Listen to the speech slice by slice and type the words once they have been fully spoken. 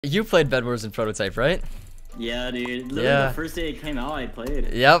You played Bedwars in Prototype, right? Yeah, dude. Literally the first day it came out, I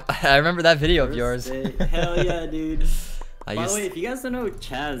played. Yep, I remember that video of yours. Hell yeah, dude. By the way, to... if you guys don't know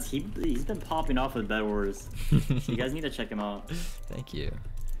Chaz, he's been popping off with Bedwars. So you guys need to check him out. Thank you.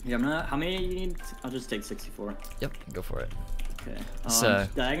 Yeah, I'm not. How many you need? I'll just take 64. Yep, go for it. Okay.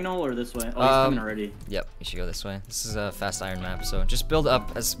 Diagonal or this way? Oh, he's coming already. Yep, you should go this way. This is a fast iron map, so just build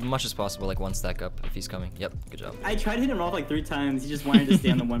up as much as possible, like one stack up if he's coming. Yep, good job. I tried to hit him off like 3 times. He just wanted to stay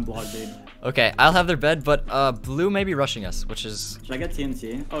on the one block, dude. Okay, I'll have their bed, but blue may be rushing us, which is... Should I get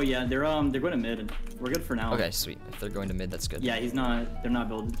TNT? Oh yeah, they're going to mid. We're good for now. Okay, sweet. If they're going to mid, that's good. Yeah, they're not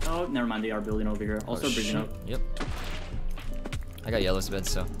building. Oh, never mind. They are building over here. Also bridging up. Yep. I got yellow's bed,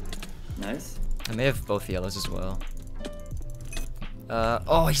 so... Nice. I may have both yellows as well.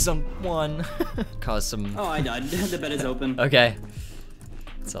 Oh, he's on 1. Cause some... Oh, I died. The bed is open. Okay.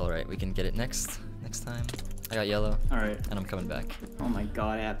 It's alright. We can get it next time. I got yellow. Alright. And I'm coming back. Oh my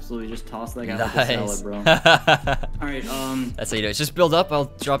god, I absolutely just tossed that guy nice. like a salad, bro. Alright, That's how you do it. Just build up. I'll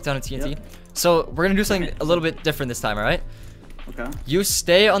drop down a TNT. Yep. So, we're gonna do something a little bit different this time, alright? Okay. You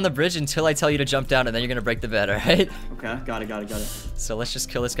stay on the bridge until I tell you to jump down, and then you're gonna break the bed, alright? Okay, got it. So, let's just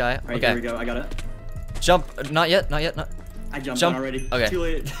kill this guy. Alright, okay. here we go. I got it. Jump. Not yet. I jumped on already. Okay. Too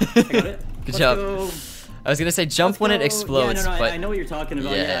late. I got it. Good job. Go. I was gonna say jump when it explodes, yeah, no, but I know what you're talking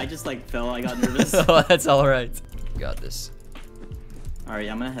about. Yeah, I just like fell. I got nervous. Oh, that's all right. Got this. All right,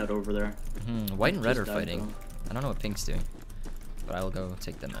 I'm gonna head over there. White and red are fighting. Though. I don't know what pink's doing, but I will go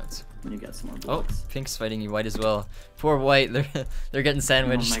take them out. You got some more blocks. Oh, pink's fighting you, white as well. Poor white, they're getting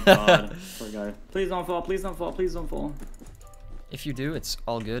sandwiched. Oh my god, poor guy. Please don't fall. Please don't fall. Please don't fall. If you do, it's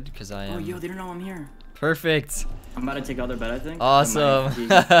all good because I am. Oh, yo, they don't know I'm here. Perfect. I'm about to take out their bed, I think. Awesome.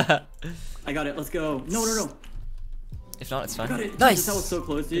 I got it. Let's go. No. If not, it's fine. I got it. Nice. That was so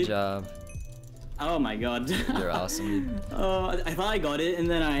close, dude. Good job. Oh my god. You're awesome, dude. I thought I got it, and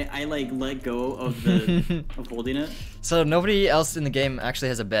then I like let go of the of holding it. So nobody else in the game actually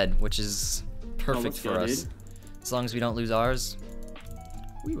has a bed, which is perfect for us. Dude. As long as we don't lose ours,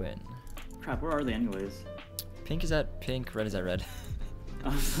 we win. Crap, where are they anyways? Pink is at pink, red is at red.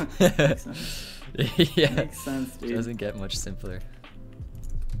 Makes sense. Yeah. Makes sense, dude. Doesn't get much simpler.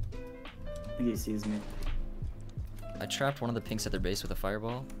 I think he sees me. I trapped one of the pinks at their base with a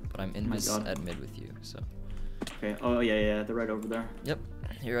fireball, but I'm in this at mid with you, so. Okay. Oh yeah. They're right over there. Yep.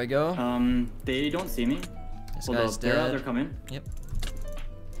 Here I go. They don't see me. This guy's dead. They're coming. Yep.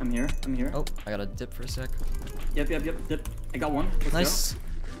 I'm here. Oh, I got a dip for a sec. Yep. Dip. I got one. Let's nice. Go.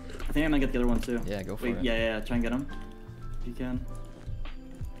 I think I'm gonna get the other one too. Yeah, go for it. Yeah. Try and get him. If you can.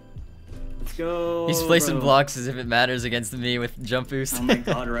 Let's go. He's placing blocks as if it matters against me with jump boost. Oh my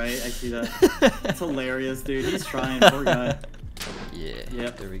god, right? I see that. That's hilarious, dude. He's trying, poor guy. Yeah.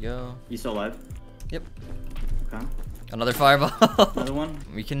 Yep. There we go. You still alive? Yep. Okay. Another fireball. Another one?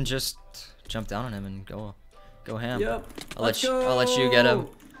 We can just jump down on him and go ham. Yep. I'll let you get him.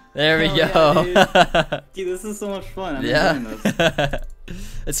 There we go. Yeah, dude, this is so much fun. I'm enjoying this.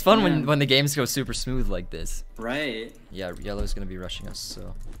 It's fun when the games go super smooth like this. Right. Yeah, yellow's gonna be rushing us,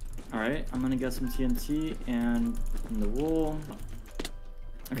 so. Alright, I'm gonna get some TNT and in the wool.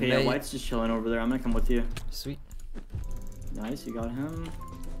 Okay, yeah, white's just chilling over there. I'm gonna come with you. Sweet. Nice, you got him.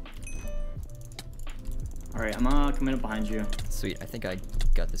 Alright, I'm coming up behind you. Sweet, I think I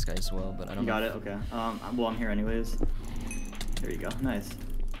got this guy as well, but I don't know. You got it? Okay. Well, I'm here anyways. There you go. Nice.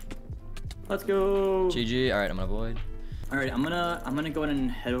 Let's go. GG. Alright, I'm gonna void. Alright, I'm gonna go ahead and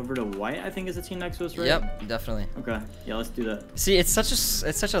head over to white. I think is the team next to us, right? Yep, definitely. Okay. Yeah, let's do that. See, it's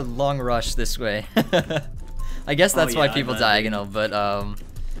such a long rush this way. I guess that's why people diagonal, but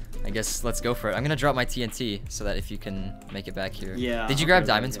I guess let's go for it. I'm gonna drop my TNT so that if you can make it back here. Yeah. Did you grab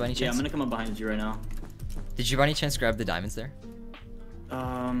diamonds by any chance? Yeah, I'm gonna come up behind you right now. Did you by any chance grab the diamonds there?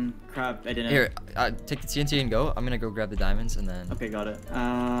 Crap, I didn't. Here, take the TNT and go. I'm gonna go grab the diamonds and then. Okay, got it.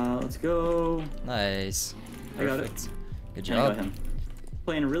 Let's go. Nice. I got it. Good job. Him.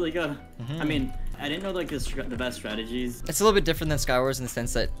 Playing really good. I mean, I didn't know like the best strategies. It's a little bit different than Skywars in the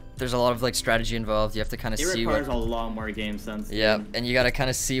sense that there's a lot of like strategy involved. You have to kind of see. It requires a lot more game sense. Yeah, and you gotta kind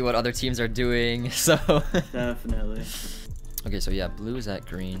of see what other teams are doing. So. Definitely. Okay, so yeah, blue is at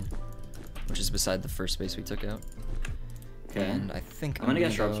green, which is beside the first base we took out. Okay. And I think I'm gonna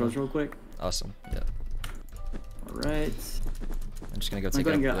get sharp swords real quick. Awesome. Yeah. All right. I'm just gonna go take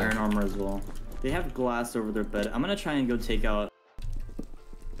out. I'm gonna get iron armor as well. They have glass over their bed. I'm gonna try and go take out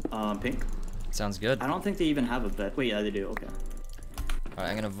pink. Sounds good. I don't think they even have a bed. Wait, yeah, they do. Okay. Alright,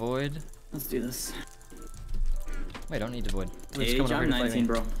 I'm gonna void. Let's do this. Wait, I don't need to void. Age, I'm 19,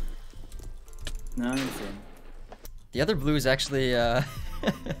 bro. No, I'm insane. The other blue is actually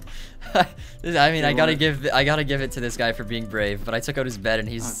I mean, I gotta give it to this guy for being brave, but I took out his bed and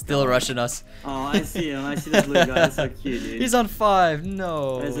he's still rushing us. Oh, I see him. I see the blue guy. That's so cute, dude. He's on 5.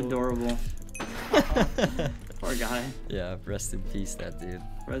 No. That is adorable. Poor guy. Yeah, rest in peace, that dude.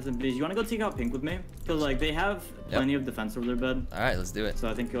 Rest in peace. You wanna go take out pink with me? Cause like they have plenty of defense over their bed. All right, let's do it. So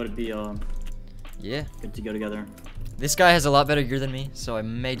I think it would be yeah, good to go together. This guy has a lot better gear than me, so I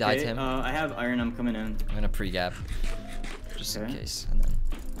may die to him. I have iron. I'm coming in. I'm gonna pre-gap, just in case, and then.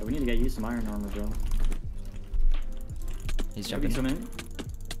 Oh, we need to get you some iron armor, bro. He's jumping. In.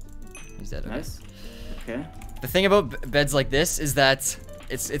 He's dead. Okay. Nice. Okay. The thing about beds like this is that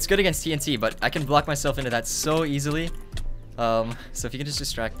it's good against TNT, but I can block myself into that so easily. So if you can just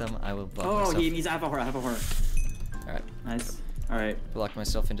distract them, I will block myself. Oh, he needs half a heart. All right. Nice. All right. Block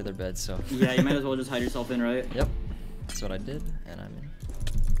myself into their bed, so. Yeah, you might as well just hide yourself in, right? Yep. That's what I did, and I'm in.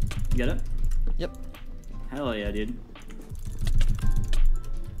 You get it? Yep. Hell yeah, dude.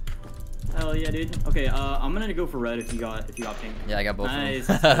 Hell yeah, dude. Okay, I'm gonna go for red if you got pink. Yeah, I got both nice,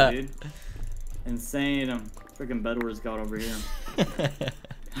 of them. Nice, dude. Insane. Freaking bedwars got over here.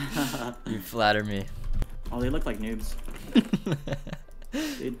 You flatter me. Oh, they look like noobs.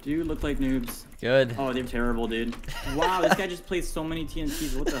 They do look like noobs. Good. Oh, they're terrible, dude. Wow, this guy just plays so many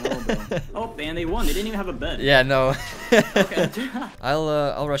TNTs. What the hell, bro? Oh, and they won. They didn't even have a bed. Yeah, no. Okay.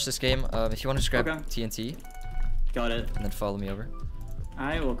 I'll rush this game. If you want to just grab TNT. Got it. And then follow me over.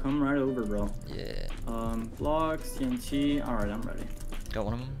 I will come right over, bro. Yeah. Blocks, TNT. All right, I'm ready. Got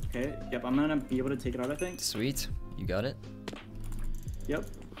one of them. Okay. Yep, I'm gonna be able to take it out, I think. Sweet. You got it. Yep.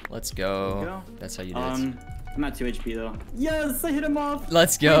 Let's go. That's how you do it. I'm at 2 HP though. Yes, I hit him off.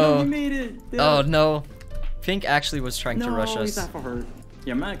 Let's go. We made it. Yeah. Oh no, Pink actually was trying to rush us. He's half a hurt.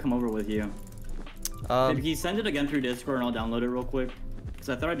 Yeah, I'm gonna come over with you. Maybe he send it again through Discord and I'll download it real quick. Cause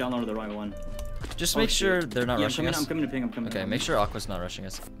I thought I downloaded the right one. Just make sure they're not rushing us. I'm coming to ping. Okay, make sure Aqua's not rushing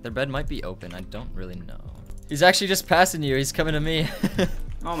us. Their bed might be open. I don't really know. He's actually just passing you. He's coming to me.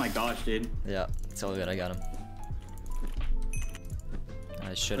 Oh my gosh, dude. Yeah, it's all good. I got him.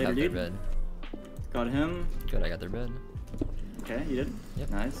 I should have their bed. Got him. Good, I got their bed. Okay, you did? Yep.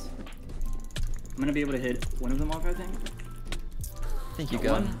 Nice. I'm gonna be able to hit one of them off, I think. I think you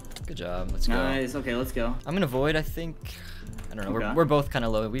got one. Good job. Let's go. Nice. Okay, let's go. I'm gonna void, I think. I don't know. Okay. We're both kind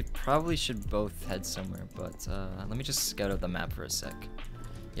of low. We probably should both head somewhere, but let me just scout out the map for a sec.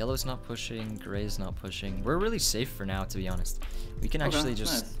 Yellow's not pushing. Gray's not pushing. We're really safe for now, to be honest. We can actually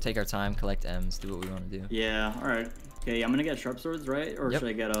just take our time, collect M's, do what we want to do. Yeah. All right. Okay, I'm gonna get sharp swords, right? Or should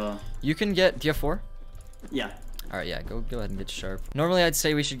I get a? You can get. Do you have 4? Yeah. All right. Yeah. Go ahead and get sharp. Normally, I'd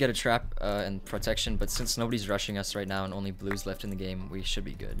say we should get a trap and protection, but since nobody's rushing us right now and only blue's left in the game, we should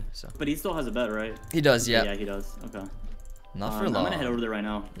be good. So. But he still has a bed, right? He does. Yeah. Yeah, he does. Okay. Not for long. I'm gonna head over there right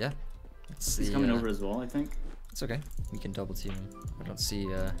now. Yeah. He's coming over as well, I think. It's okay. We can double team him. I don't see.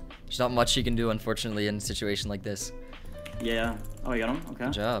 There's not much he can do, unfortunately, in a situation like this. Yeah. Oh, you got him. Okay.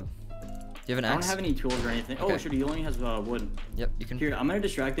 Good job. Do you have an axe? I don't have any tools or anything. Okay. Oh, shoot, he only has wood. Yep, you can. Here, I'm gonna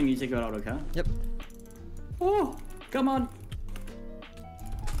distract him. You take it out, okay? Yep. Oh, come on.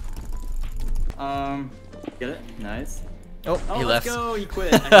 Get it? Nice. Oh, he left. Let's go. He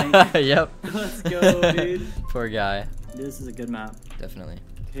quit, I think. Yep. Let's go, dude. Poor guy. This is a good map. Definitely.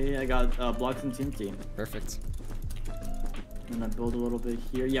 Okay, I got blocks and TNT. Perfect. I'm gonna build a little bit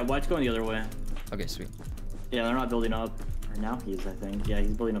here. Yeah, watch going the other way. Okay, sweet. Yeah, they're not building up. Or now he is, I think. Yeah,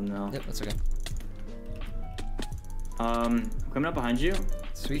 he's building up now. Yep, that's okay. I'm coming up behind you.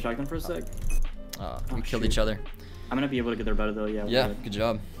 Sweet. Shotgun for a sec. We killed each other. I'm gonna be able to get there better though. Yeah. Yeah. Good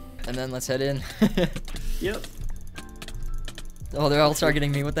job. And then let's head in. Yep. Oh, they're all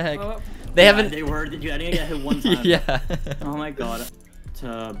targeting me. What the heck? They haven't. They were. Did you? I didn't get hit one time. Yeah. Oh my god.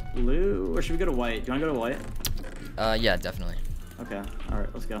 To blue, or should we go to white? Do you want to go to white? Yeah, definitely. Okay. All right.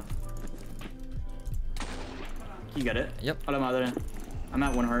 Let's go. You get it? Yep. Oh, I'm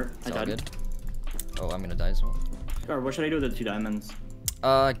at 1 heart. It's all good. Oh, I'm gonna die as well. Or what should I do with the 2 diamonds?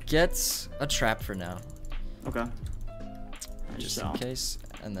 Get a trap for now. Okay. Just in case,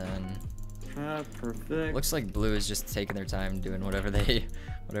 and then. Trap, perfect. Looks like blue is just taking their time doing whatever they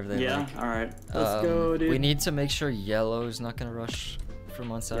like. Yeah. All right. Let's go, dude. We need to make sure yellow is not gonna rush from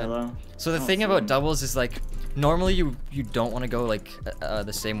one side. Yellow. So the thing about doubles is like normally you don't want to go like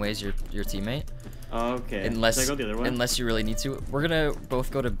the same way as your teammate. Okay. Unless should I go the other way? Unless you really need to. We're gonna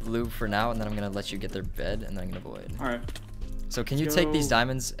both go to blue for now, and then I'm gonna let you get their bed, and then I'm gonna void. All right. So can you take these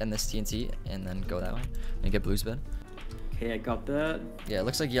diamonds and this TNT and then go that way and get blue's bed? Okay, I got that. Yeah, it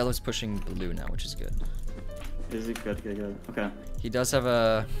looks like yellow's pushing blue now, which is good. Is it good? Good. Okay. He does have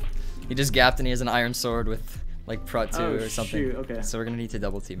a. He just gapped and he has an iron sword with like prot 2 or something. Shoot, okay. So we're gonna need to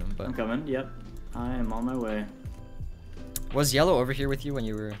double team him. But I'm coming. Yep. I am on my way. Was yellow over here with you when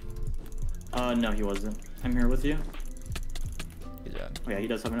you were? No, he wasn't. I'm here with you. Good job. Oh yeah, he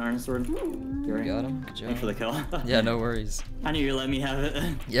does have an iron sword. You got him. Good job. Thanks for the kill. Yeah, no worries. I knew you let me have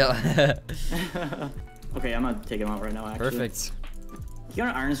it. Yeah. Okay, I'm gonna take him out right now, actually. Perfect. He got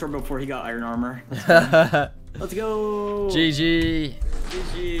an iron sword before he got iron armor. Let's go! GG.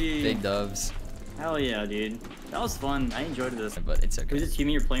 GG. Big dubs. Hell yeah, dude. That was fun. I enjoyed this. But it's okay. Who's the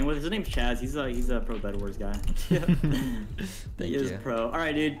teammate you're playing with? His name's Chaz. He's a pro bedwars guy. Thank he is you. pro. All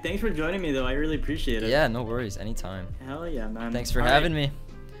right, dude. Thanks for joining me, though. I really appreciate it. Yeah, no worries. Anytime. Hell yeah, man. Thanks for All having right. me.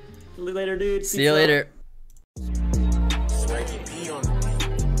 See you later, dude. See you later.